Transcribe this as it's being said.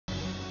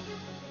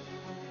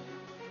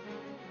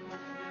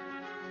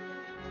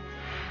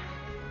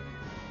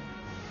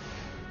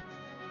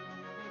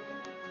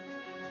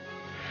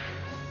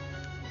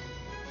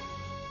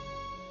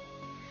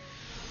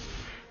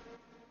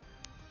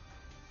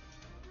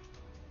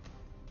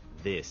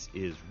This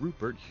is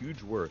Rupert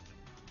Hoogewerf,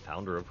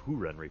 founder of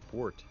Hurun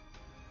Report.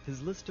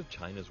 His list of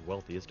China's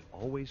wealthiest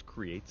always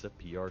creates a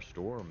PR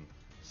storm.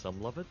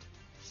 Some love it,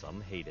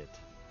 some hate it.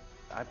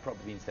 I've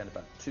probably been sent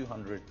about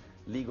 200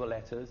 legal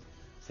letters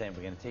saying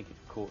we're going to take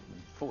it to court, and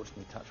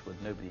fortunately, touch wood,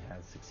 nobody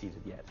has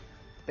succeeded yet.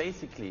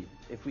 Basically,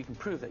 if we can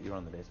prove that you're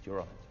on the list, you're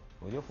on it.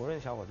 我觉得胡润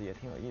小伙子也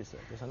挺有意思，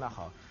就说那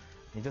好，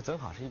你就正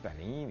好是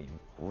101名。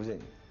胡润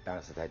当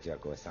时他就要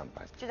给我上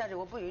班。就在这，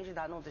我不允许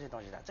他弄这些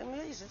东西的，这没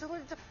有意思，这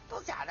都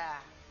是假的。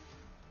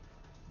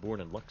Born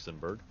in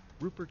Luxembourg,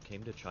 Rupert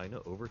came to China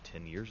over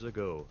 10 years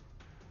ago.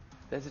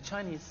 There's a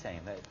Chinese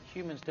saying that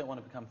humans don't want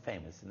to become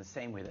famous in the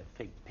same way that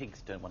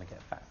pigs don't want to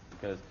get fat,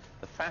 because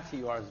the fatter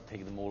you are as a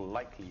pig, the more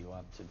likely you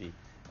are to be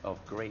of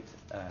great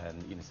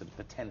sort of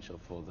potential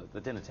for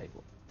the dinner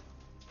table.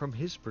 From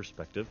his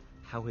perspective,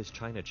 how has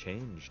China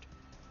changed?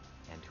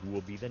 And who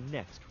will be the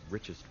next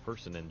richest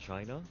person in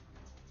China?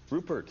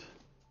 Rupert,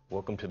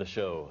 welcome to the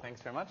show.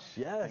 Thanks very much.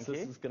 Yes,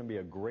 this is going to be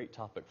a great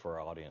topic for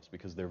our audience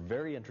because they're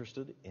very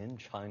interested in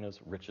China's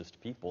richest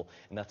people,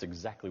 and that's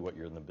exactly what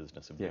you're in the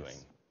business of doing.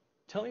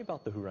 Tell me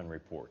about the Hurun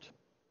Report.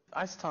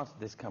 I started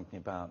this company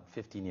about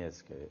 15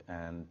 years ago,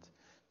 and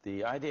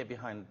the idea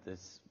behind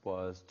this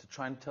was to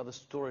try and tell the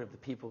story of the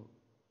people,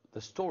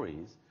 the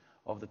stories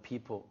of the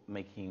people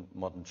making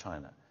modern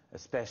China,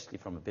 especially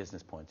from a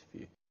business point of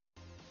view.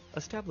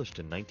 Established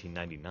in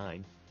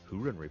 1999,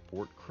 Hurun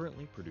Report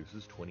currently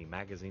produces 20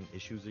 magazine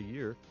issues a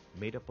year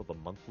made up of a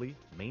monthly,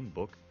 main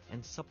book,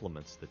 and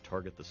supplements that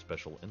target the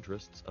special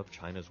interests of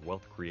China's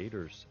wealth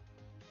creators.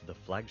 The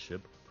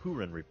flagship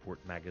Hurun Report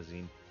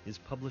magazine is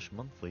published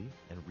monthly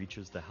and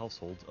reaches the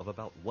households of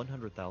about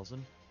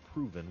 100,000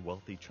 proven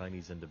wealthy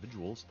Chinese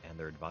individuals and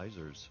their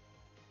advisors.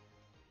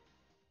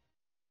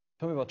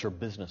 Tell me about your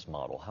business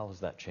model. How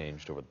has that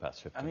changed over the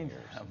past 15 years?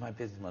 My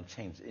business model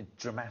changed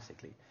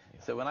dramatically.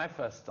 Yeah. So when I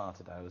first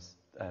started, I was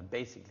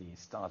basically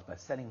started by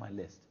selling my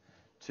list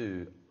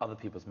to other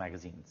people's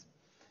magazines.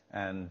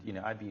 And,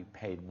 I'd be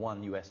paid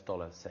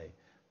 $1, say,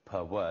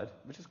 per word,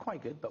 which is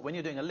quite good. But when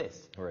you're doing a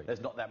list,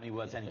 there's not that many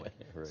words anyway.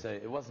 So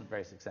it wasn't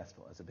very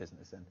successful as a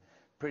business. And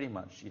pretty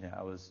much,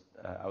 I was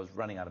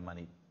running out of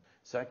money.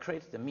 So I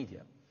created a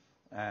media,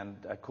 and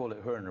I call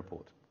it Hurun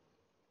Report.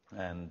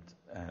 And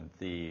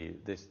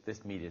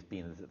this media has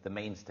been the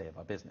mainstay of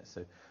our business.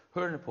 So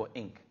Hurun Report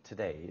Inc.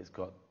 today has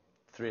got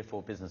 3 or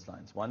 4 business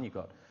lines. One,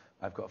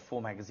 I've got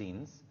 4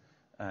 magazines,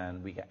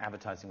 and we get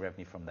advertising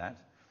revenue from that.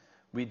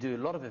 We do a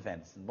lot of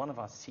events, and one of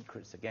our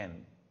secrets,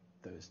 again,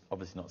 though it's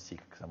obviously not a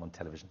secret because I'm on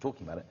television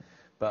talking about it,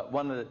 but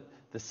one of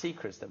the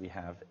secrets that we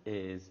have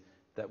is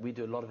that we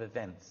do a lot of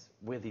events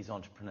with these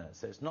entrepreneurs.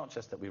 So it's not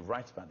just that we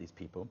write about these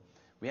people,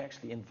 we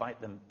actually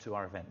invite them to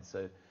our events.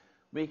 So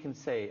I can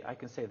say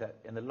that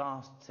in the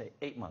last, say,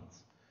 8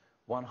 months,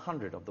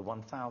 100 of the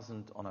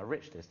 1,000 on our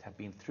rich list have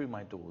been through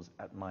my doors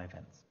at my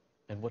events.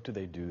 And what do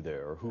they do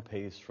there, or who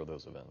pays for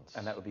those events?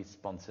 And that would be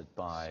sponsored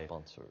by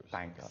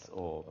banks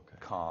or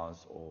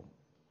cars or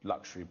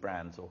luxury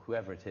brands or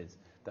whoever it is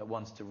that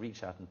wants to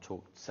reach out and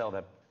sell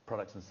their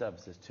products and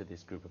services to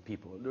this group of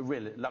people.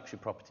 Really, luxury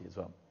property as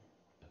well.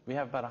 We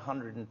have about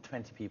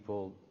 120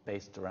 people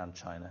based around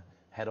China,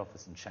 head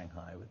office in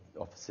Shanghai with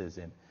offices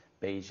in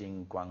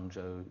Beijing,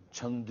 Guangzhou,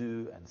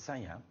 Chengdu, and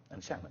Sanyang,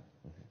 and Xiamen.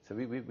 So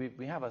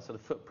we have a sort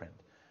of footprint.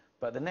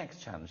 But the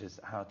next challenge is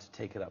how to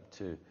take it up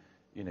to,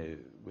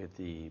 with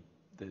the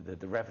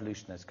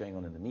revolution that's going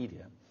on in the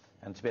media,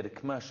 and to be able to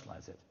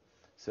commercialize it.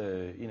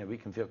 So, we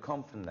can feel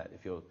confident that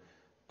if you've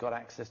got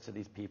access to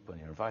these people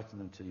and you're inviting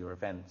them to your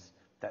events,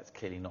 that's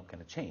clearly not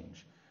going to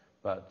change.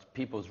 But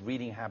people's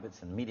reading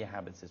habits and media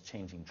habits is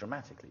changing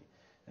dramatically.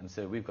 And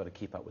so we've got to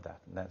keep up with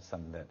that. And that's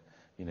something that,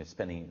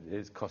 spending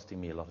is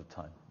costing me a lot of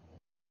time.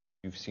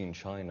 You've seen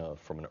China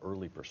from an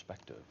early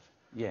perspective.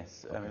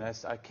 Yes. Okay.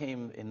 I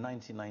came in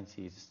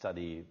 1990 to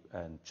study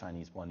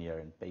Chinese 1 year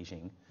in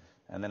Beijing.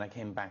 And then I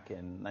came back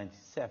in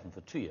 97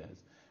 for 2 years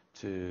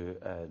to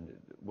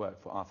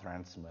work for Arthur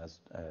Andersen as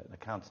an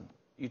accountant.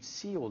 You'd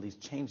see all these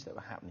changes that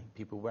were happening,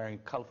 people wearing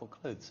colourful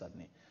clothes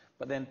suddenly.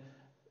 But then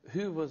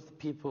who was the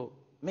people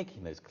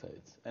making those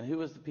clothes? And who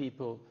was the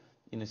people,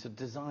 sort of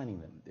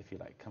designing them, if you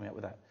like, coming up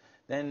with that?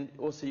 Then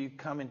also you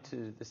come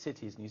into the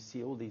cities and you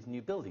see all these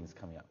new buildings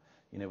coming up.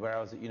 Where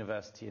I was at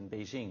university in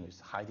Beijing, which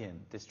is Haidian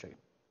district,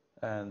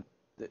 and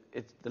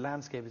the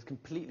landscape has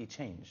completely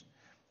changed.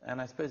 And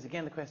I suppose,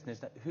 again, the question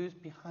is that who's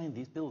behind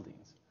these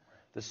buildings?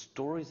 The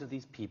stories of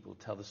these people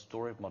tell the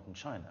story of modern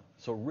China.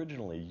 So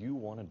originally, you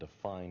wanted to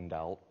find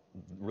out,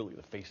 really,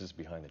 the faces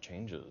behind the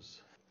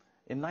changes.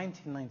 In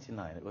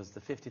 1999, it was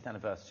the 50th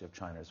anniversary of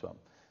China as well.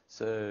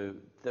 So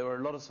there were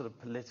a lot of sort of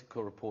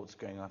political reports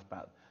going out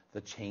about the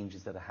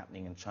changes that are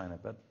happening in China.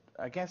 But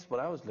I guess what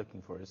I was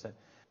looking for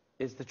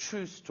is the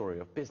true story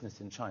of business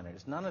in China.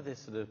 It's none of this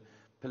sort of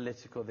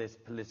political this,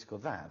 political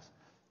that.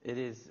 It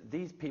is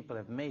these people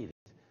have made it.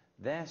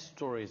 Their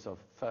stories of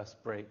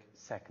first break,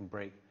 second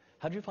break.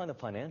 How did you find the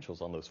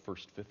financials on those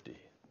first 50?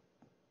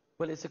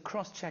 Well, it's a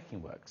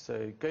cross-checking work.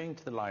 So going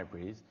to the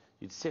libraries,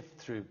 you'd sift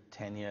through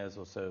 10 years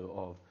or so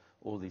of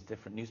all these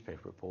different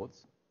newspaper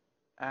reports.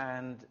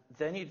 And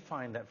then you'd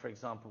find that, for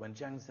example, when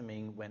Jiang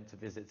Zemin went to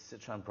visit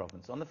Sichuan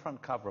province, on the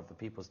front cover of the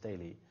People's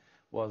Daily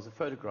was a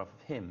photograph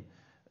of him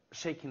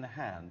shaking the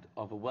hand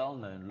of a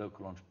well-known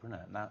local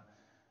entrepreneur. Now,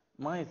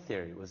 my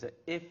theory was that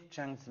if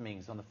Jiang Zemin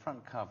is on the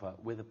front cover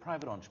with a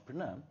private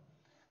entrepreneur,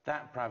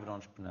 that private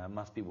entrepreneur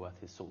must be worth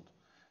his salt.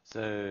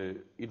 So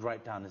you'd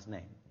write down his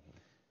name.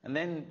 And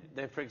then,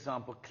 for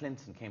example,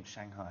 Clinton came to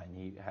Shanghai, and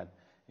he had,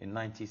 in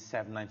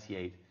 97,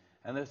 98,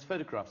 and there's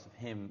photographs of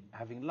him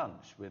having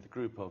lunch with a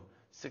group of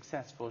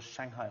successful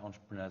Shanghai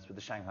entrepreneurs with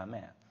the Shanghai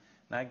mayor.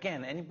 Now,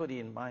 again, anybody,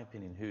 in my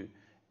opinion, who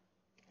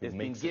has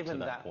been given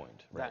that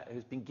point,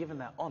 who's been given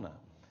that honor,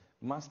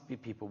 must be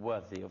people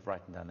worthy of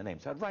writing down the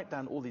names. So I'd write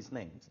down all these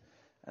names,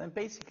 and then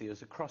basically it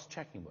was a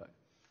cross-checking work.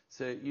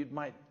 So you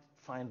might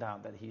find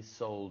out that he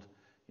sold,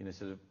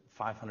 sort of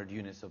 500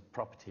 units of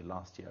property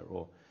last year,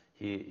 or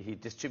he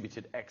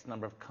distributed X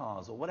number of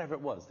cars, or whatever it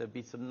was. There'd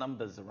be some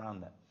numbers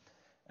around that.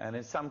 And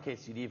in some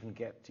cases, you'd even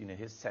get,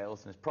 his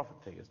sales and his profit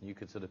figures, and you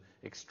could sort of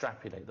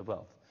extrapolate the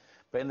wealth.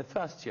 But in the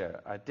first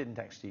year, I didn't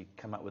actually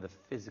come up with a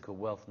physical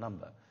wealth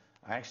number.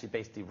 I actually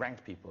basically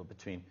ranked people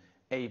between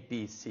A,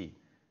 B, C.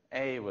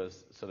 A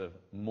was sort of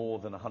more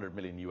than 100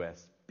 million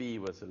US, B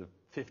was sort of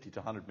 50 to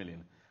 100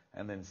 million,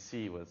 and then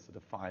C was sort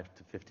of 5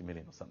 to 50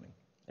 million or something.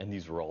 And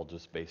these were all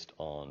just based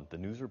on the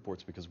news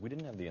reports, because we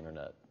didn't have the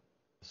internet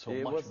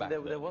back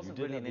then. There wasn't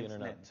really an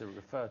internet to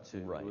refer to.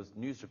 Right. It was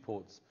news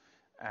reports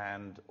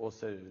and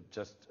also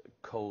just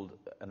cold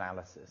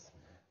analysis.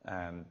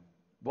 And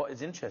what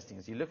is interesting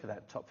is you look at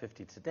that top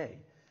 50 today,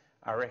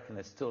 I reckon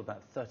there's still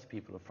about 30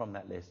 people from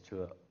that list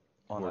who are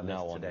on our list today.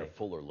 Now on your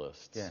fuller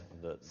lists.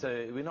 Yeah.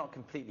 So we're not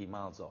completely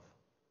miles off.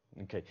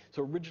 Okay.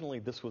 So originally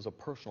this was a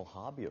personal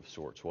hobby of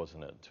sorts,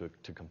 wasn't it,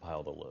 to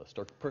compile the list,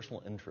 or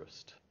personal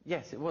interest?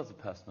 Yes, it was a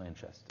personal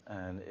interest.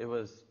 And it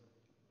was,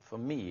 for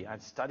me,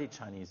 I'd studied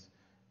Chinese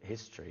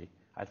history.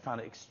 I'd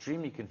found it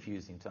extremely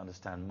confusing to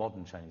understand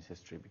modern Chinese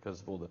history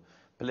because of all the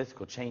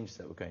political changes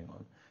that were going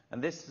on.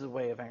 And this is a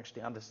way of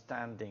actually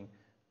understanding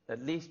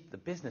at least the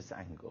business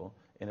angle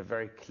in a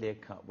very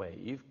clear-cut way.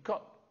 You've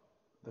got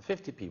the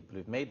 50 people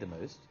who've made the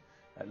most,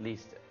 at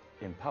least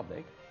in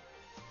public.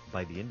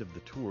 By the end of the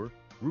tour,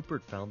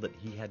 Rupert found that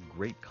he had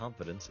great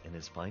confidence in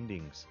his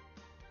findings.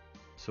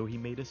 So he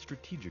made a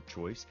strategic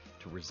choice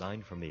to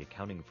resign from the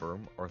accounting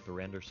firm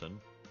Arthur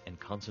Andersen and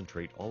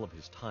concentrate all of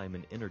his time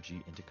and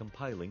energy into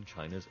compiling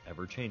China's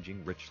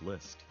ever-changing rich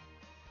list.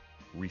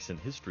 Recent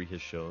history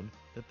has shown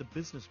that the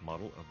business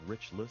model of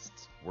rich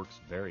lists works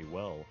very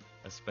well,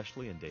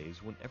 especially in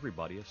days when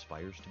everybody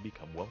aspires to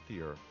become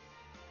wealthier.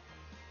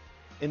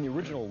 In the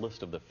original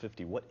list of the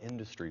 50, what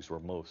industries were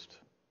most?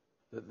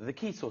 The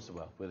key source of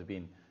wealth would have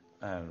been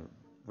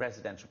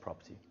residential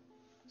property.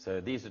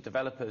 So these are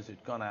developers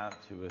who'd gone out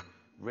who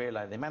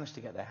realized they managed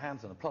to get their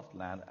hands on a plot of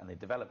land, and they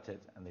developed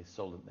it and they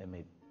sold it, they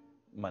made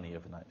money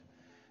overnight.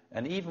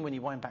 And even when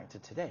you wind back to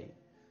today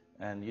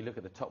and you look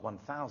at the top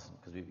 1,000,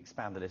 because we've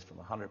expanded the list from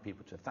 100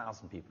 people to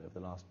 1,000 people over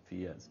the last few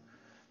years,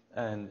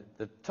 and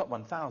the top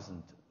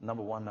 1,000,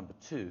 number one, number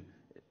two,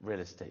 real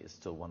estate is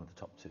still one of the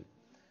top two.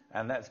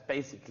 And that's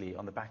basically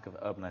on the back of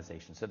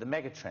urbanization. So the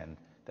mega trend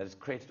that has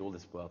created all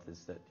this wealth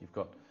is that you've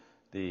got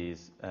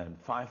these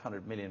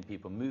 500 million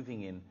people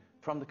moving in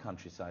from the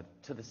countryside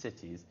to the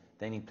cities.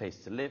 They need a place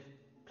to live,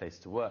 place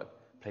to work,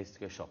 place to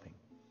go shopping.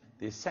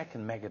 The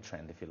second mega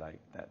trend, if you like,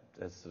 that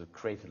has sort of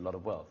created a lot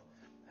of wealth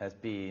has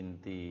been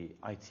the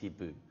IT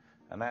boom.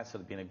 And that's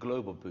sort of been a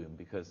global boom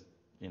because,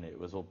 it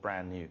was all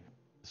brand new.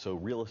 So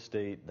real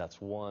estate, that's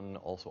one.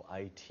 Also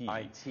IT.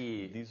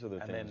 IT. These are the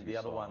things. And then the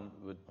other one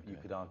you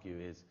could argue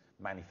is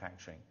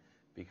manufacturing,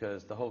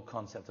 because the whole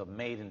concept of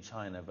made in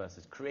China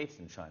versus created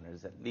in China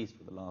is, at least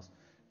for the last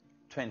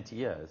 20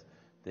 years,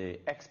 the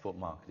export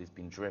market has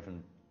been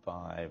driven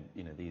by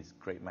these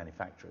great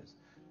manufacturers.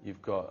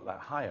 You've got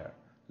like Haier,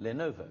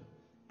 Lenovo.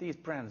 These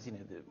brands,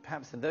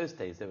 perhaps in those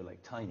days they were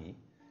like tiny.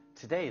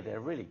 Today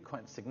they're really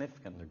quite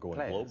significant. They're going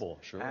players, global,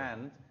 sure.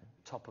 And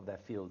top of their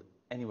field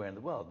anywhere in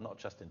the world, not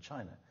just in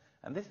China.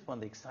 And this is one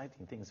of the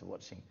exciting things of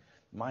watching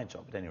my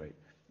job, at any rate,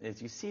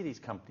 is you see these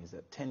companies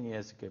that 10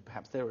 years ago,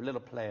 perhaps they were a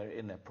little player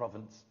in their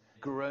province,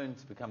 grown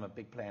to become a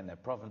big player in their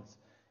province,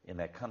 in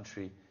their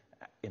country,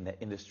 in their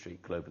industry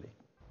globally.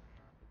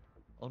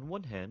 On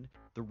one hand,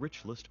 the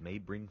rich list may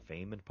bring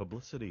fame and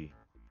publicity.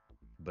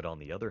 But on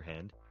the other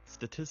hand,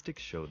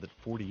 statistics show that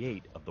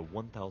 48 of the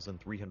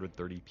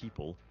 1,330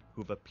 people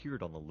who have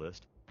appeared on the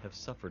list have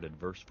suffered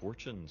adverse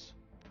fortunes.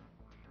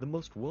 The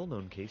most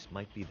well-known case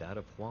might be that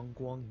of Huang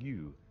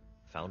Guangyu,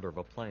 founder of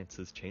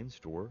appliances chain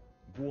store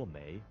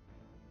Guomei.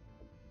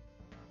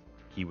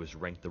 He was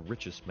ranked the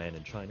richest man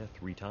in China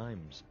 3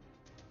 times.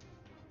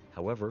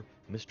 However,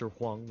 Mr.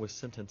 Huang was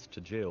sentenced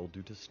to jail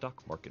due to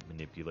stock market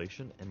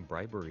manipulation and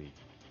bribery.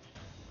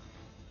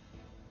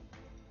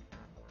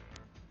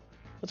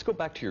 Let's go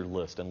back to your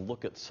list and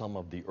look at some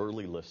of the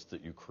early lists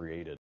that you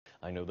created.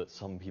 I know that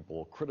some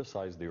people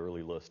criticized the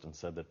early list and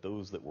said that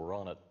those that were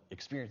on it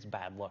experienced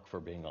bad luck for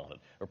being on it,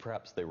 or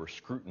perhaps they were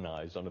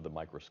scrutinized under the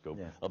microscope,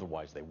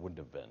 otherwise they wouldn't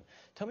have been.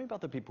 Tell me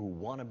about the people who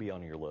want to be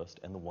on your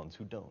list and the ones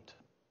who don't.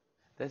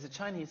 There's a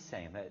Chinese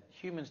saying that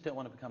humans don't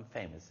want to become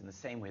famous in the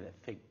same way that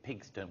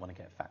pigs don't want to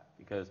get fat,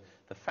 because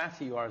the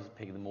fatter you are as a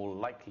pig, the more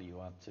likely you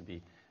are to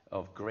be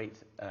of great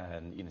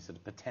sort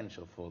of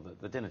potential for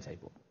the dinner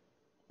table.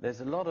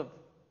 There's a lot of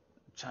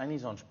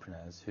Chinese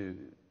entrepreneurs who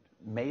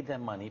made their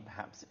money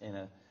perhaps in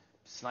a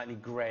slightly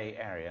grey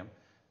area,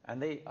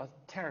 and they are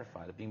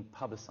terrified of being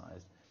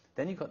publicized.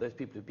 Then you've got those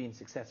people who've been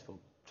successful,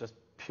 just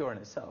pure in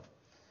itself,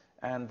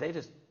 and they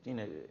just,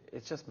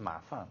 it's just ma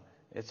fan.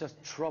 It's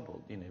just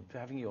trouble,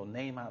 having your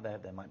name out there.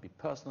 There might be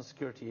personal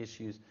security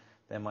issues.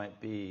 There might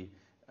be,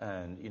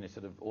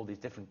 sort of all these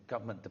different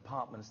government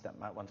departments that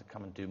might want to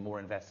come and do more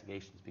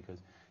investigations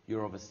because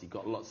you're obviously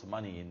got lots of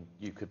money and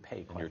you could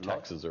pay quite a lot. And your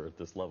taxes are at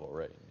this level,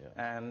 right?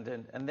 Yeah.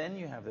 And then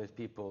you have those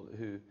people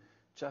who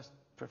just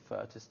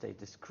prefer to stay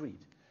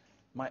discreet.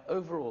 My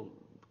overall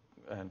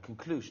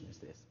conclusion is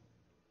this.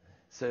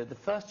 So the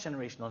first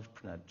generation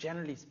entrepreneur,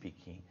 generally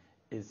speaking,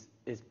 is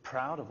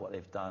proud of what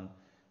they've done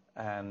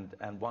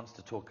and wants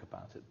to talk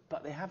about it.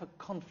 But they have a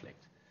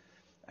conflict.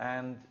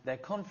 And their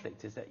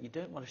conflict is that you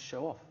don't want to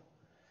show off.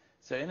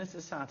 So in a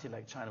society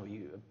like China,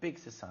 a big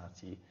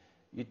society,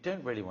 you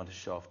don't really want to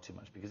show off too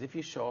much, because if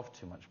you show off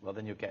too much, well,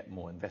 then you'll get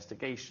more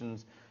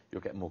investigations,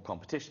 you'll get more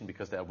competition,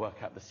 because they'll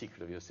work out the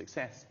secret of your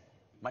success.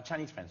 My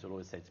Chinese friends will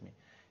always say to me,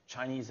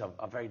 Chinese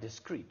are very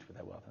discreet with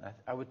their wealth. And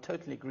I would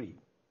totally agree.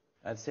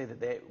 I'd say that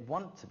they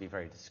want to be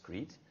very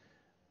discreet,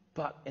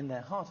 but in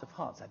their heart of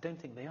hearts, I don't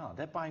think they are.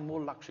 They're buying more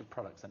luxury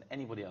products than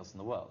anybody else in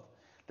the world.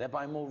 They're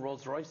buying more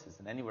Rolls Royces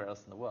than anywhere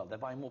else in the world. They're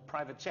buying more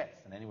private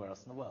jets than anywhere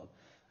else in the world.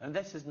 And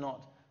this is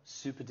not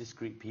super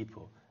discreet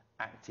people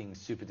acting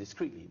super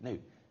discreetly. No,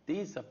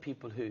 these are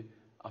people who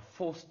are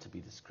forced to be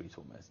discreet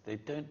almost. They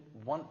don't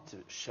want to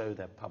show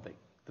their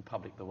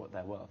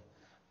their wealth.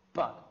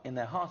 But in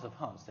their heart of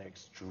hearts, they're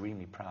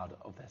extremely proud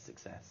of their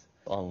success.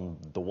 On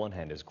the one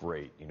hand, is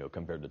great,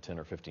 compared to 10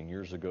 or 15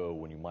 years ago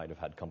when you might have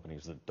had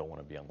companies that don't want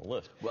to be on the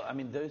list. Well, I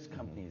mean, those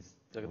companies,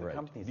 the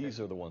companies. These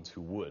are the ones who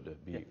would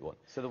be. Yeah.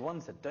 So the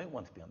ones that don't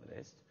want to be on the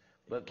list,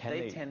 but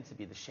they tend to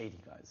be the shady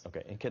guys.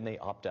 Okay, and can they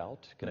opt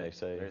out? Can they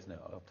say? There is no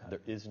opt out. There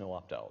is no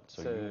opt out.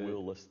 So you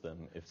will list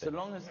them if they. So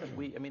long as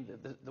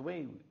the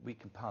way we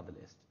compile the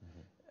list,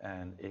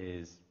 and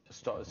is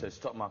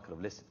stock market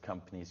of listed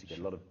companies, you get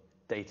a lot of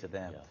data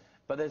there. Yeah.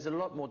 But there's a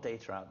lot more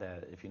data out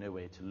there if you know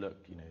where to look,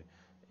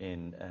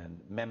 in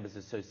members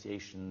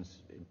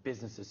associations, in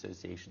business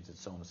associations, and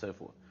so on and so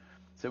forth.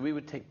 So we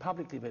would take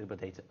publicly available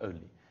data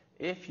only.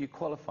 If you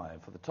qualify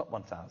for the top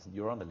 1,000,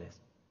 you're on the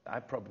list.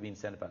 I've probably been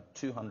sent about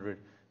 200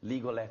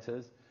 legal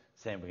letters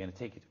saying we're going to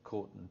take you to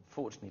court, and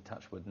fortunately,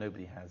 touch wood,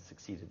 nobody has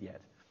succeeded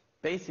yet.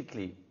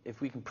 Basically,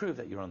 if we can prove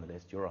that you're on the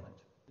list, you're on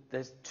it.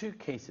 There's two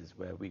cases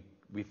where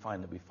we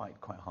find that we fight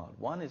quite hard.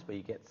 One is where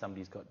you get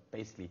somebody who's got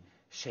basically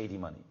shady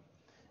money,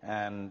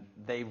 and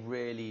they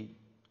really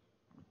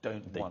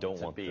don't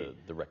want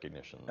the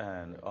recognition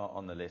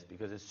on the list,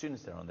 because as soon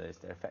as they're on the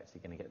list, they're effectively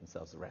going to get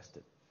themselves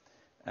arrested.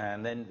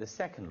 And then the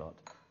second lot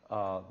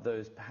are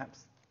those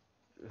perhaps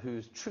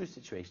whose true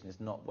situation is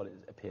not what it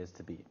appears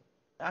to be.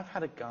 I've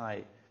had a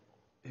guy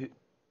who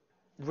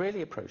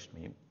really approached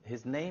me.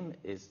 His name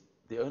is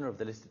the owner of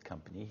the listed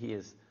company. He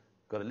has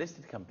got a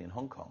listed company in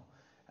Hong Kong.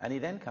 And he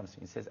then comes to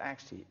me and says,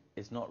 actually,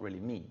 it's not really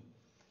me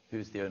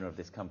who's the owner of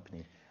this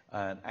company.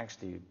 And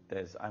actually,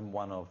 I'm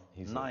one of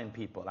 9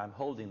 people. I'm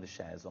holding the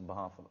shares on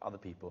behalf of other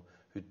people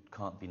who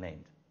can't be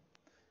named.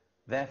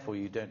 Therefore,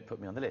 you don't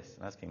put me on the list.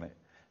 And asking like,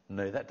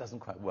 no, that doesn't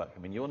quite work. I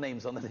mean, your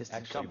name's on the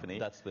listed company.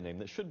 That's the name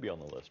that should be on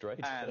the list, right?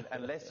 And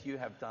unless you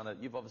have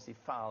you've obviously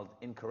filed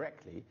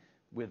incorrectly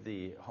with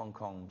the Hong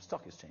Kong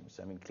Stock Exchange.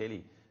 So, I mean,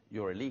 clearly,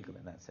 you're illegal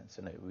in that sense.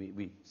 So, no,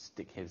 we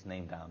stick his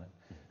name down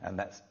and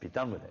that's be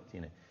done with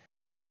it,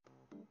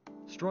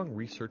 Strong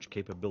research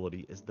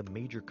capability is the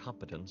major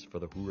competence for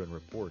the Hurun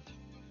Report.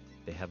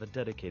 They have a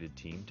dedicated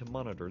team to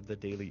monitor the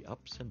daily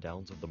ups and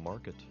downs of the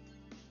market.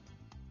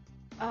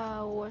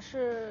 我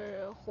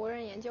是胡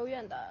润研究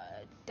院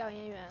的调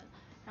研员，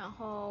然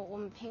后我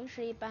们平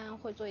时一般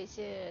会做一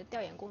些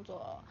调研工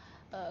作，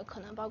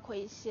可能包括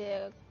一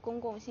些公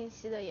共信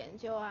息的研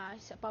究啊，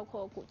包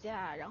括股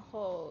价，然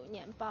后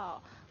年报，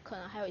可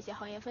能还有一些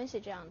行业分析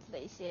这样子的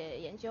一些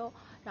研究。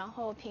然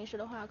后平时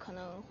的话可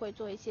能会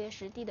做一些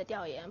实地的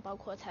调研，包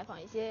括采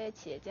访一些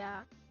企业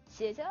家。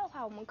企业家的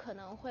话，我们可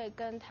能会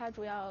跟他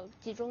主要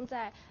集中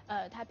在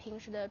他平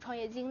时的创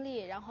业经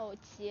历，然后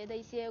企业的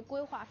一些规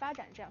划发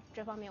展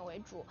这方面为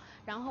主。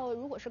然后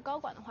如果是高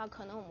管的话，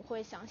可能我们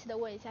会详细的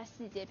问一下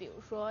细节，比如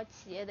说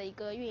企业的一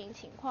个运营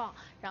情况，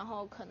然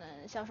后可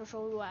能销售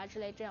收入啊之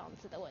类这样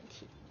子的问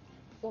题。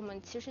我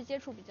们其实接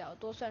触比较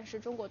多，算是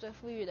中国最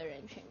富裕的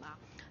人群嘛。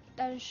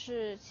但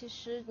是其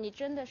实你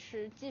真的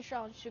实际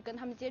上去跟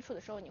他们接触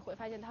的时候，你会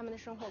发现他们的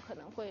生活可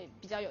能会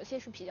有些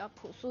是比较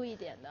朴素一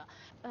点的。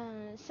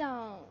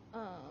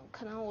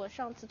可能我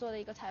上次做的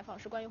一个采访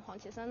是关于黄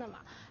奇森的嘛，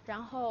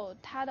然后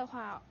他的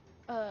话，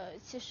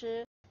其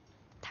实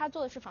他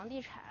做的是房地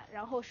产，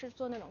然后是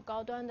做那种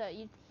高端的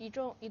一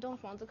栋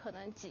房子可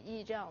能几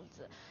亿这样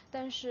子，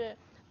但是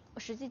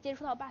实际接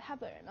触到他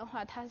本人的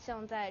话，他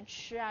像在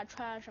吃啊、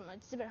穿啊什么，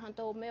基本上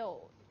都没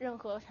有任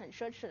何很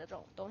奢侈的这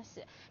种东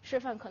西，吃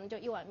饭可能就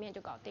一碗面就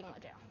搞定了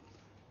这样。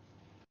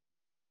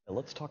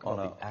Let's talk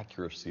about the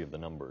accuracy of the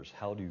numbers.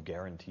 How do you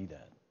guarantee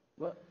that?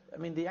 Well, I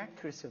mean, the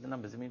accuracy of the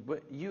numbers, I mean,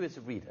 you as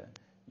a reader,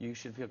 you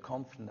should feel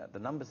confident that the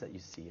numbers that you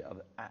see are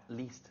the at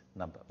least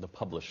number. The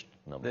published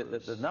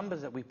numbers. The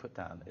numbers that we put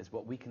down is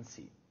what we can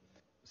see.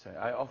 So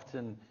I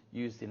often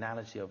use the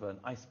analogy of an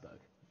iceberg.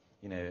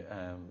 You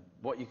know,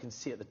 what you can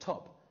see at the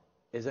top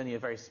is only a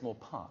very small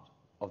part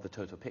of the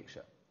total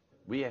picture.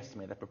 We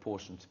estimate that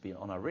proportion to be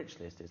on our rich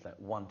list is like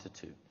 1 to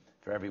 2.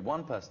 For every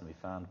one person we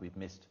found, we've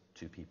missed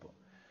 2 people.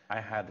 I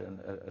had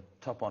a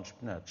top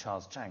entrepreneur,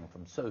 Charles Chang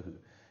from Sohu,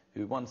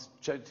 who once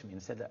joked to me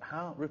and said,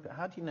 Rupert,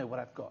 how do you know what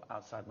I've got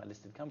outside my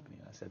listed company?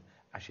 And I said,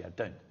 actually, I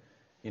don't.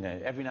 You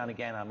know, every now and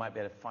again, I might be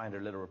able to find a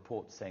little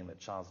report saying that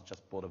Charles had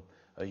just bought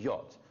a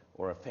yacht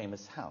or a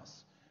famous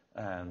house.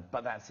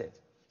 But that's it.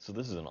 So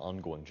this is an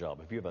ongoing job.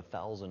 If you have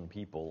 1,000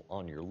 people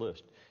on your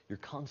list, you're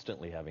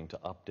constantly having to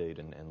update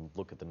and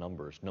look at the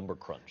numbers, number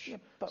crunch,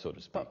 so to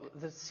speak. But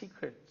the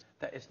secret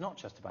that it's not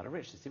just about a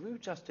rich list. If we were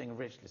just doing a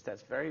rich list,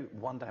 that's very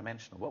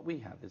one-dimensional. What we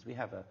have is we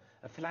have a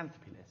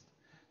philanthropy list.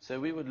 So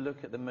we would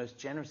look at the most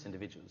generous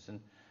individuals, and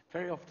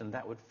very often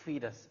that would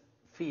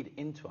feed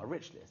into our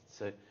rich list.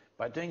 So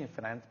by doing a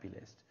philanthropy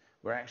list,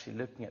 we're actually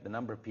looking at the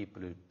number of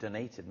people who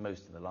donated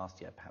most in the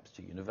last year, perhaps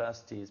to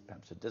universities,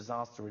 perhaps to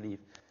disaster relief.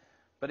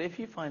 But if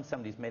you find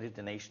somebody who's made a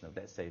donation of,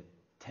 let's say,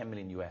 10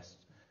 million US,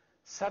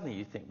 suddenly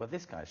you think, well,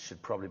 this guy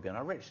should probably be on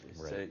our rich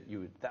list. Right.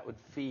 So that would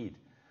be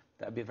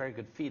a very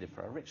good feeder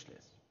for our rich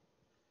list.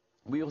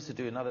 We also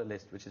do another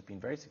list which has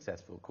been very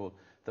successful called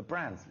the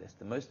brands list,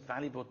 the most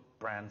valuable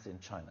brands in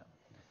China.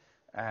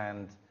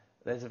 And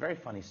there's a very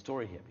funny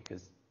story here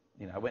because,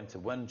 you know, I went to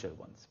Wenzhou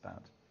once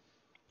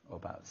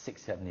about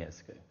 6-7 years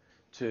ago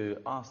to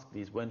ask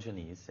these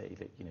Wenzhounese, say,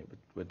 you know,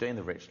 we're doing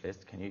the rich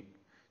list, can you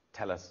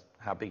tell us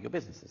how big your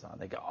businesses are?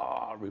 And they go,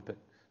 oh, Rupert,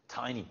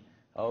 tiny.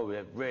 Oh, we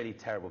have really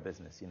terrible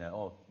business, you know,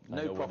 oh,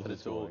 no profit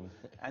at all.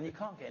 And you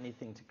can't get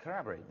anything to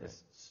corroborate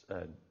this,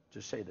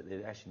 to show that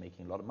they're actually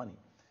making a lot of money.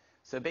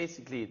 So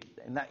basically,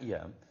 in that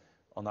year,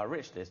 on our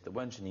rich list, the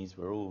Wenzhounese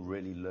were all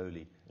really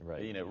lowly,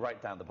 right. You know,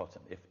 right down the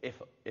bottom,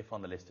 if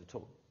on the list at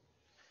all.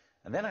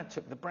 And then I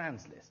took the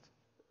brands list.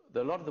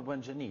 A lot of the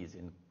Wenzhounese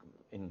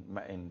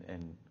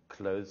in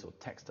clothes or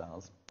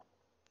textiles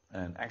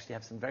and actually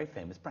have some very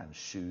famous brands,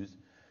 shoes.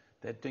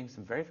 They're doing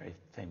some very, very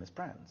famous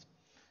brands.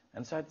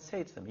 And so I'd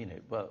say to them, you know,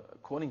 well,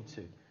 according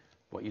to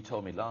what you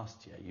told me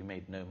last year, you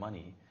made no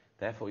money,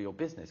 therefore your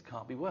business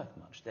can't be worth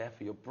much,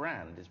 therefore your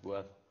brand is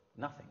worth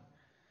nothing.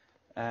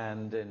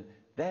 And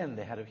then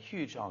they had a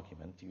huge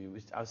argument.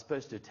 I was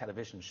supposed to do a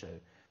television show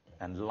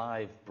and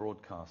live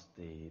broadcast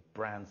the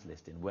brands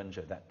list in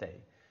Wenzhou that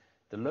day.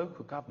 The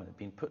local government had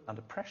been put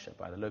under pressure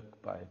by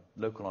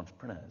local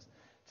entrepreneurs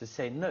to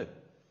say, no,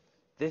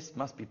 this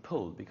must be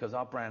pulled because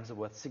our brands are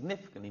worth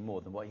significantly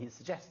more than what he's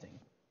suggesting.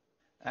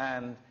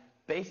 And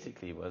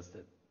basically was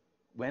that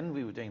when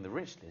we were doing the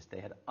rich list, they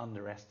had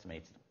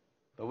underestimated.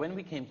 But when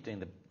we came to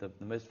doing the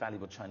most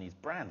valuable Chinese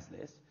brands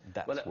list,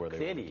 that's where they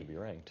wanted to be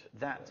ranked.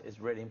 That is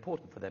really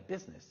important for their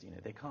business. You know,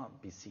 they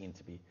can't be seen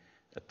to be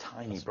a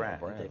tiny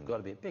brand. They've got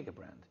to be a bigger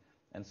brand.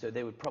 And so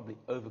they would probably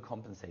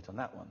overcompensate on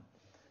that one.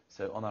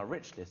 So on our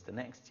rich list the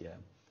next year,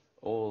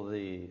 all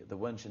the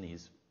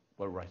Wenzhounese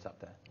were right up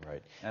there.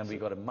 Right. And we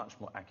got a much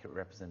more accurate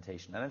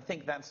representation. And I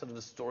think that's sort of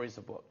the stories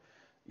of what,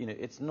 you know,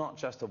 it's not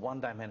just a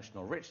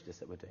one-dimensional rich list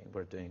that we're doing.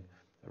 We're doing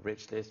a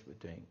rich list, we're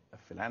doing a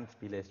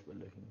philanthropy list, we're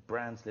looking at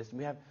brands list, and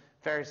we have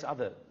various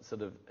other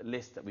sort of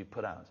lists that we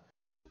put out.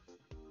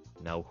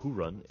 Now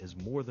Hurun is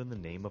more than the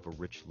name of a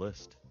rich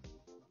list.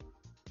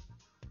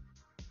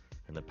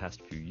 In the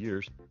past few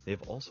years,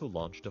 they've also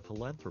launched a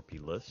philanthropy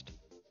list,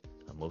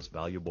 a most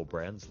valuable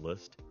brands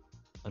list,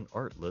 an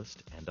art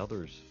list, and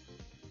others.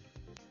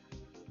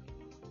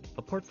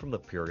 Apart from the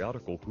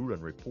periodical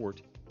Hurun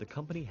report, the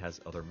company has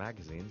other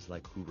magazines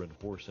like Hurun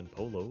Horse and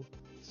Polo,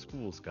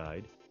 School's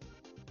Guide,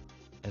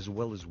 as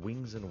well as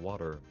Wings and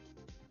Water.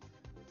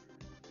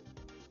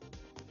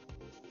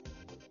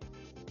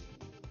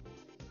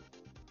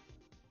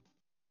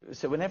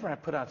 So whenever I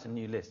put out a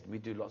new list, we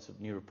do lots of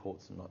new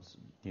reports and lots of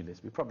new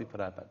lists. We probably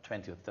put out about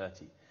 20 or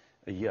 30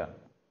 a year.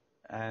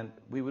 And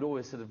we would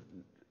always sort of,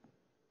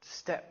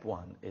 step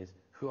one is,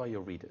 who are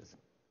your readers?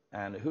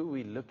 And who are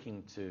we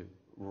looking to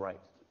write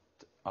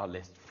our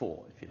list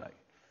for, if you like?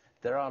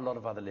 There are a lot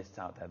of other lists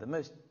out there. The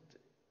most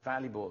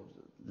valuable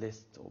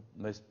list, or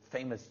most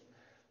famous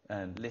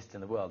list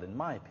in the world, in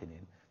my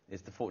opinion,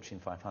 is the Fortune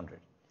 500.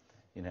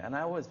 You know, and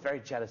I'm always very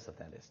jealous of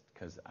that list,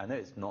 because I know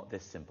it's not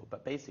this simple,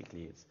 but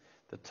basically it's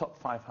the top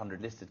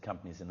 500 listed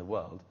companies in the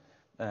world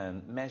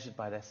measured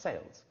by their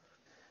sales.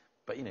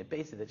 But, you know,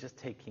 basically they're just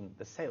taking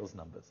the sales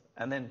numbers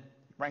and then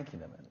ranking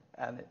them.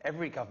 And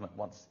every government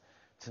wants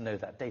to know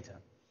that data.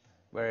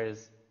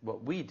 Whereas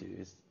what we do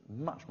is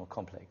much more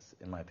complex,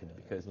 in my opinion,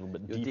 because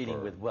you're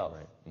dealing with wealth.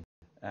 Right.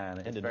 And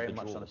it's very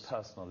much on a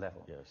personal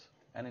level. Yes.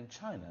 And in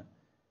China,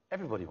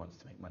 everybody wants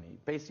to make money.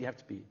 Basically, you have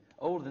to be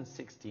older than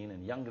 16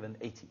 and younger than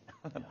 80.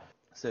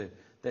 So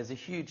there's a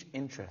huge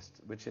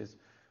interest, which is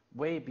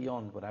way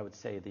beyond what I would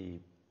say the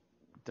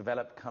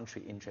developed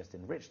country interest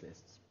in rich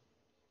lists,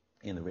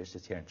 in the rich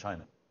list here in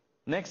China.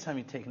 Next time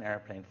you take an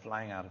airplane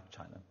flying out of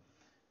China,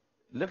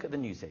 look at the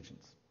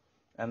newsagents.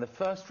 And the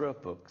first row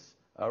of books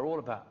are all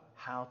about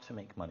how to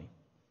make money.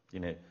 You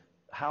know,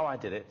 how I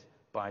did it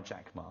by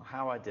Jack Ma,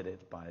 how I did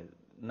it by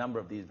a number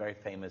of these very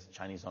famous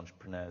Chinese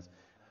entrepreneurs.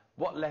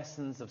 What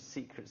lessons of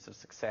secrets of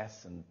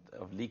success and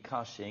of Li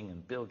Ka-shing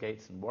and Bill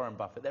Gates and Warren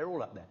Buffett, they're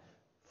all up there,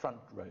 front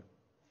row.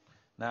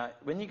 Now,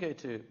 when you go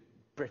to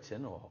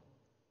Britain or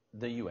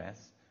the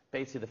US,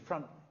 basically the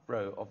front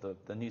row of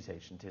the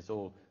newsagent is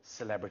all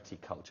celebrity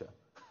culture.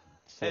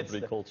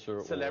 Celebrity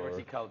culture,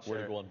 celebrity culture,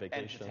 where you go on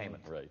vacation.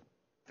 Entertainment. Right.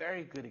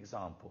 Very good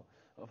example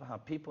of how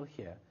people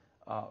here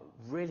are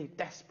really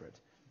desperate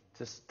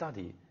to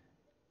study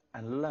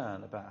and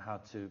learn about how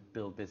to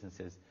build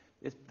businesses.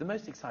 It's the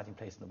most exciting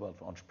place in the world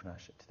for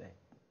entrepreneurship today.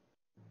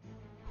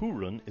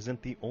 Hurun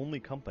isn't the only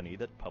company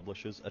that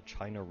publishes a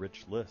China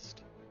rich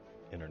list.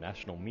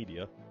 International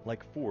media,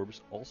 like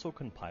Forbes, also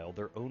compile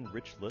their own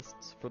rich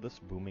lists for this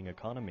booming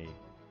economy.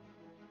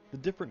 The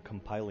different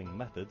compiling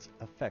methods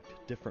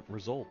affect different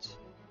results.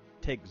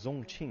 Take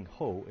Zhongqing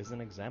Ho as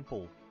an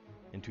example.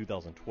 In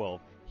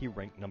 2012, he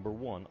ranked number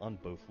 1 on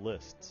both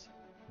lists.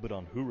 But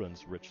on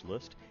Hurun's rich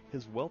list,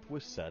 his wealth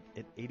was set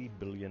at 80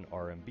 billion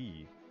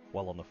RMB,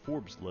 while on the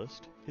Forbes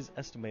list, his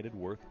estimated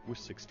worth was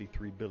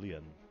 63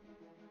 billion.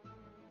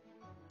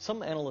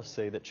 Some analysts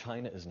say that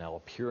China is now a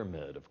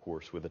pyramid, of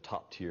course, with the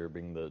top tier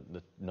being the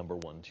number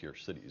 1 tier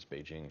cities,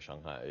 Beijing,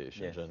 Shanghai,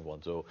 Shenzhen,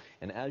 Guangzhou.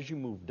 And as you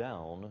move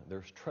down,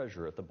 there's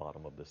treasure at the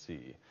bottom of the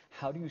sea.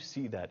 How do you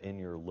see that in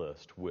your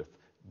list, with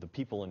the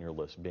people in your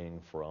list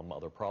being from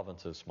other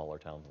provinces, smaller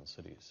towns and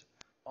cities?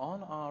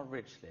 On our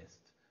rich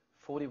list,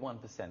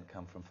 41%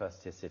 come from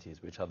first-tier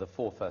cities, which are the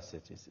 4 first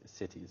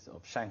cities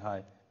of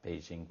Shanghai,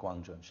 Beijing,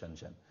 Guangzhou, and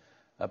Shenzhen.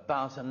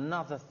 About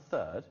another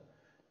third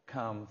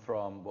come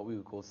from what we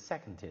would call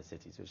second-tier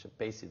cities, which are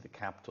basically the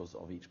capitals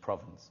of each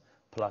province,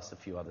 plus a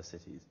few other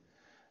cities.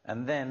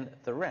 And then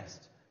the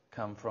rest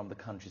come from the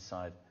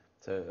countryside.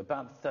 So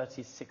about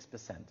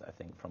 36%, I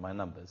think, from my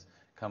numbers,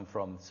 come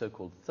from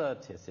so-called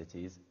third-tier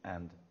cities,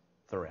 and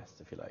the rest,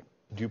 if you like.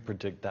 Do you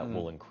predict that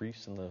will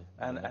increase in the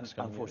next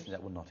coming unfortunately, years?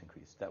 that will not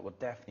increase. That will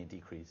definitely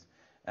decrease.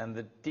 And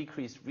the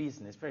decreased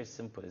reason is very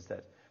simple, is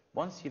that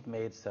once you've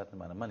made a certain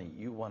amount of money,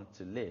 you want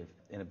to live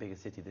in a bigger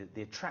city.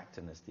 The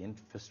attractiveness, the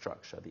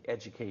infrastructure, the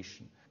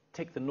education.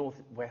 Take the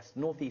northwest,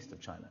 northeast of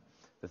China,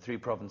 the 3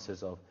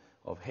 provinces of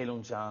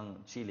Heilongjiang,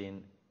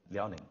 Jilin,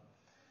 Liaoning.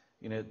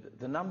 You know,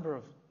 the number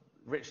of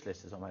rich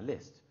listers on my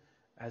list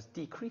has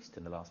decreased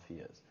in the last few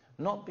years.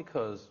 Not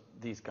because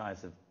these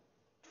guys have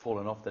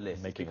fallen off the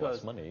list. Making because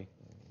less money.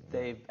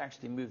 They've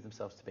actually moved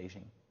themselves to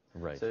Beijing.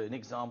 Right. So an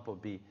example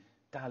would be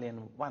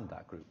Dalian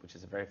Wanda Group, which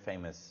is a very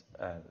famous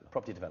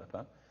property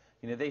developer.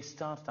 You know, they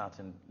started out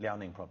in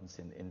Liaoning province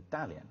in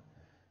Dalian,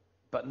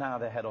 but now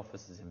their head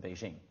office is in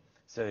Beijing.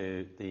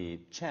 So the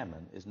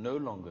chairman is no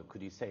longer,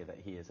 could you say that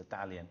he is a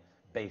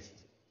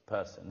Dalian-based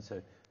person.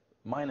 So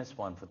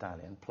 -1 for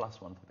Dalian,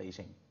 +1 for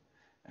Beijing.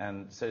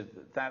 And so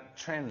that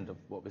trend of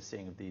what we're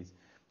seeing of these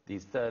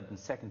third and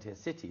second tier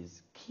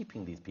cities,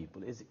 keeping these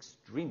people is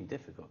extremely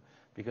difficult,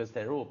 because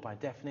they're all by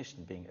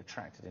definition being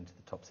attracted into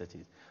the top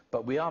cities.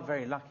 But we are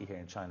very lucky here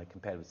in China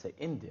compared with, say,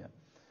 India,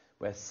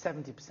 where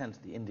 70%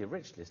 of the India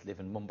rich list live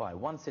in Mumbai,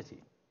 1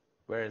 city,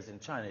 whereas in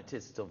China it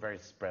is still very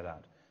spread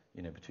out,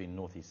 you know, between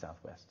northeast,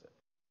 southwest.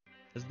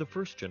 As the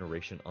first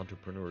generation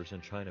entrepreneurs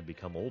in China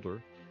become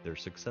older, their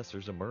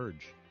successors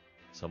emerge.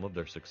 Some of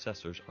their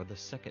successors are the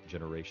second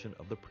generation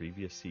of the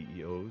previous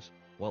CEOs,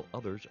 while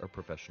others are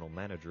professional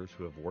managers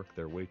who have worked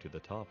their way to the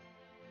top.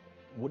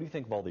 What do you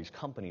think of all these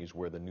companies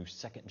where the new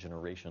second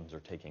generations are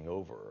taking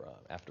over?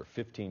 After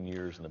 15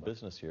 years in the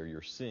business here,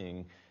 you're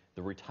seeing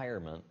the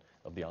retirement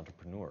of the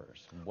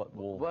entrepreneurs. What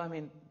will... Well, I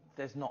mean,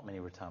 there's not many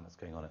retirements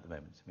going on at the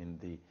moment. I mean,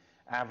 the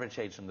average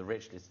age on the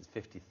rich list is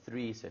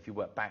 53, so if you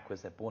work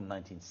backwards, they're born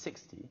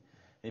 1960.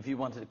 And if you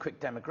wanted a quick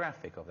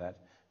demographic of that,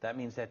 that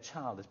means their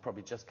child is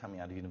probably just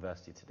coming out of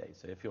university today.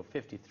 So if you're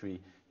 53,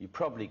 you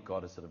probably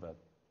got a sort of a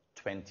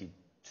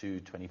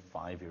 22,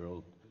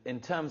 25-year-old. In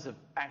terms of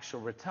actual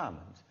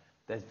retirement,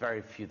 there's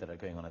very few that are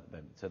going on at the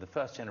moment. So the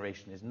first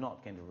generation is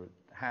not going to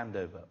hand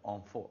over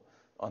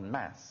en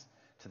masse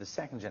to the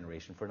second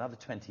generation for another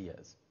 20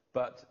 years.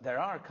 But there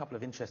are a couple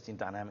of interesting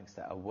dynamics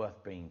that are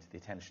worth bringing to the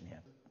attention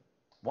here.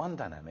 One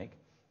dynamic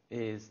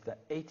is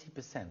that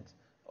 80%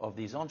 of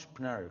these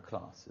entrepreneurial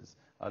classes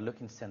are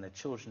looking to send their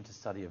children to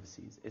study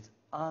overseas. It's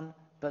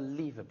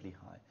unbelievably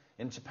high.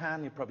 In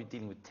Japan, you're probably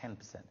dealing with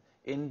 10%.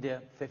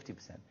 India,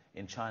 50%.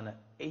 In China,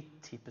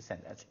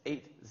 80%. That's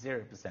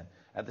 80%.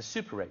 At the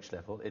super rich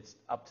level, it's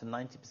up to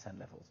 90%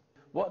 levels.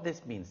 What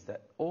this means is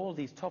that all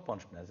these top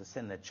entrepreneurs are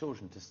sending their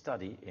children to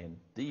study in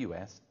the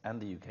US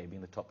and the UK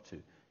being the top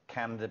 2.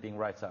 Canada being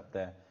right up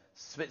there.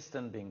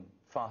 Switzerland being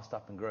fast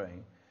up and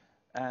growing.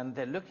 And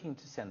they're looking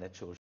to send their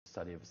children to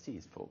study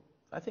overseas for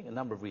I think a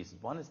number of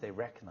reasons. One is they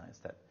recognize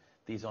that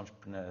these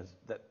entrepreneurs,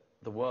 that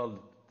the world,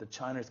 that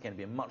China is going to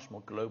be a much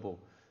more global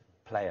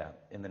player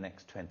in the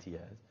next 20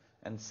 years.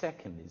 And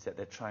second is that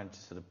they're trying to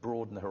sort of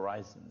broaden the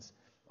horizons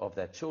of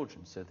their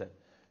children so that,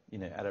 you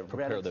know, at a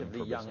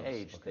relatively young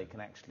age, they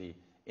can actually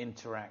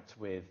interact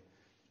with,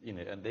 you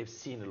know, and they've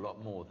seen a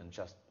lot more than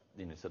just,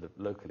 you know, sort of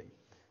locally.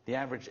 The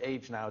average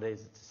age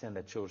nowadays to send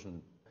their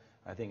children,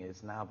 I think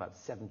it's now about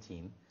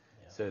 17.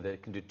 So they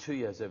can do 2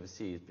 years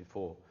overseas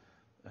before,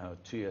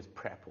 2 years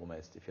prep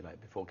almost, if you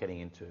like, before getting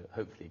into,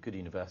 hopefully, a good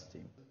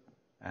university.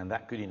 And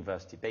that good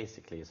university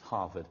basically is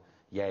Harvard,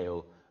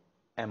 Yale,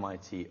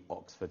 MIT,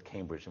 Oxford,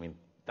 Cambridge. I mean,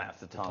 that's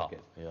the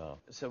target.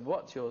 So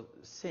what you're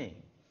seeing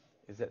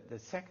is that the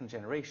second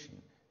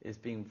generation is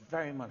being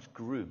very much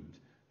groomed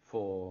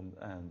for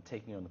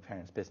taking on the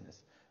parents'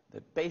 business.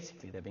 That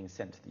basically they're being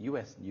sent to the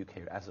US and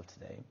UK as of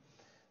today.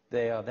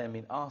 They are then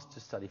being asked to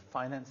study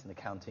finance and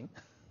accounting.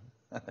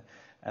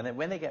 And then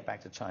when they get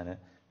back to China,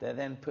 they're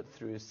then put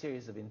through a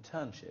series of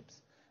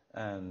internships,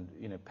 and,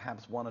 you know,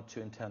 perhaps 1 or 2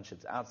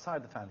 internships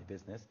outside the family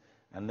business,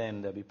 and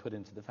then they'll be put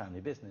into the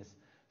family business,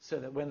 so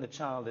that when the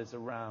child is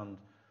around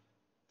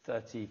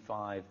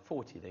 35,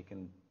 40, they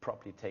can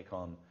properly take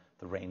on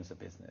the reins of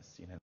business,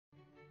 you know.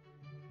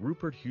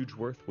 Rupert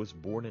Hoogewerf was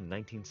born in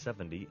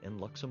 1970 in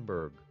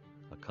Luxembourg,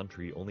 a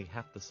country only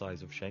half the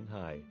size of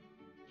Shanghai.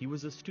 He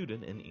was a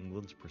student in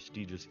England's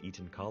prestigious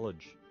Eton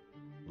College.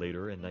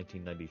 Later, in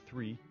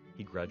 1993,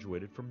 he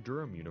graduated from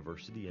Durham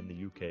University in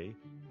the UK,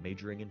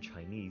 majoring in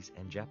Chinese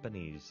and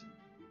Japanese.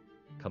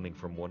 Coming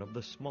from one of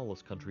the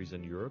smallest countries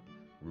in Europe,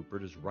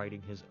 Rupert is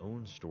writing his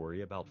own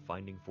story about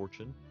finding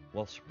fortune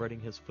while spreading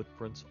his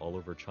footprints all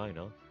over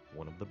China,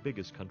 one of the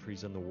biggest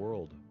countries in the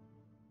world.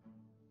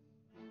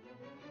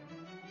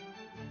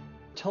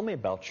 Tell me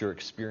about your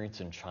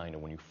experience in China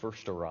when you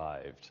first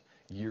arrived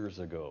years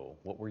ago.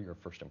 What were your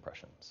first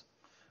impressions?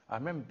 I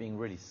remember being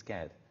really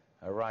scared.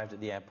 I arrived at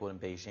the airport in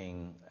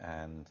Beijing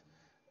and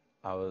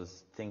I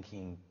was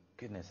thinking,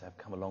 goodness, I've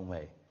come a long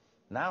way.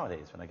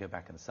 Nowadays, when I go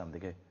back in the summer, they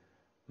go,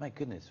 my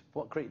goodness,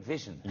 what great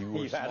vision. You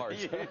were smart.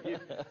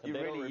 You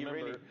really,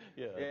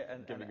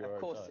 and of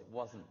course time. It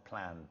wasn't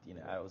planned. You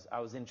know, I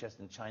was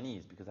interested in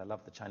Chinese because I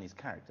love the Chinese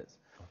characters.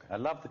 I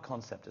love the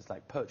concept. It's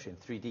like poetry in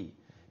 3D.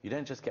 You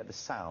don't just get the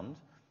sound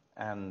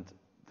and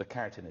the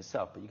character in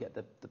itself, but you get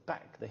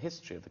the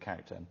history of the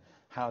character and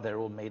how they're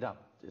all made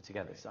up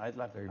together. So I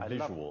love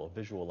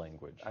visual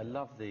language. I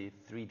love the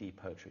 3D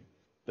poetry.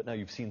 But now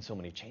you've seen so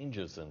many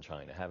changes in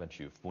China, haven't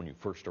you, when you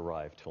first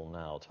arrived till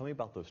now? Tell me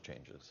about those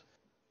changes.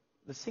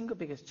 The single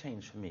biggest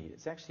change for me,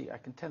 it's actually, I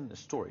can tell the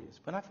stories.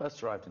 When I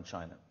first arrived in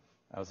China,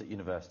 I was at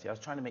university. I was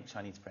trying to make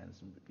Chinese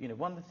friends. And, you know,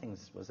 one of the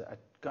things was that I'd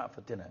go out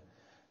for dinner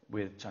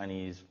with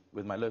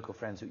my local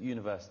friends at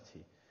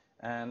university.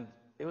 And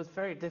it was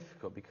very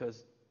difficult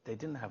because they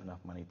didn't have enough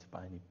money to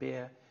buy any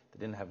beer. They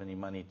didn't have any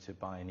money to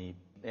buy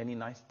any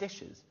nice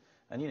dishes.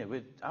 And, you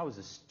know, I was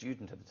a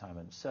student at the time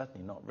and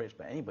certainly not rich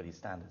by anybody's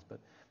standards. But,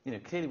 you know,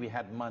 clearly we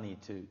had money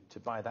to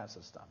buy that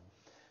sort of stuff.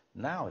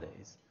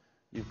 Nowadays,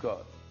 you've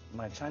got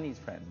my Chinese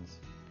friends,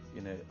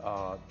 you know,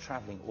 are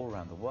traveling all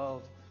around the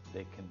world.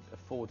 They can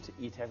afford to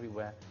eat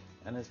everywhere.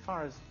 And as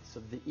far as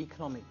sort of the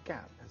economic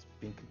gap has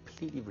been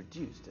completely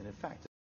reduced. And in fact,